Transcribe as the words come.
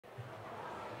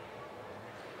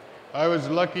I was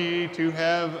lucky to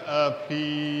have a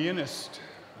pianist,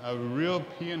 a real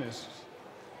pianist.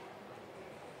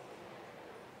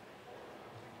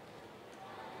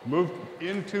 Moved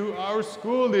into our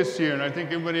school this year, and I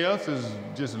think everybody else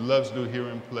just loves to hear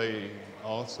him play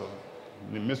also.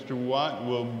 Mr. Watt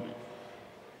will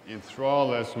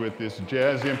enthrall us with this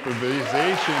jazz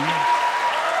improvisation.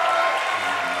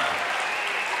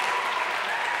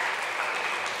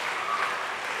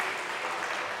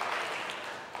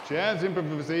 Jazz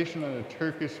improvisation on a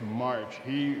Turkish march.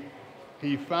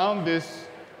 He found this.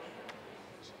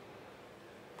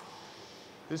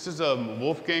 This is a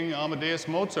Wolfgang Amadeus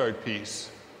Mozart piece.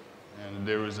 And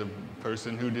there was a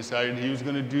person who decided he was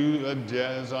going to do a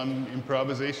jazz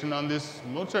improvisation on this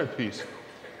Mozart piece.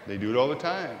 They do it all the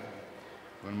time.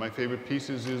 One of my favorite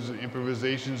pieces is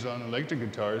improvisations on electric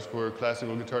guitars for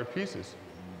classical guitar pieces.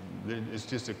 It's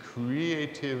just a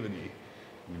creativity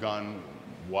gone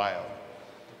wild.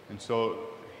 And so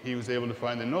he was able to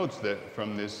find the notes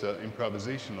from this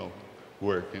improvisational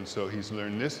work. And so he's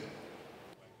learned this.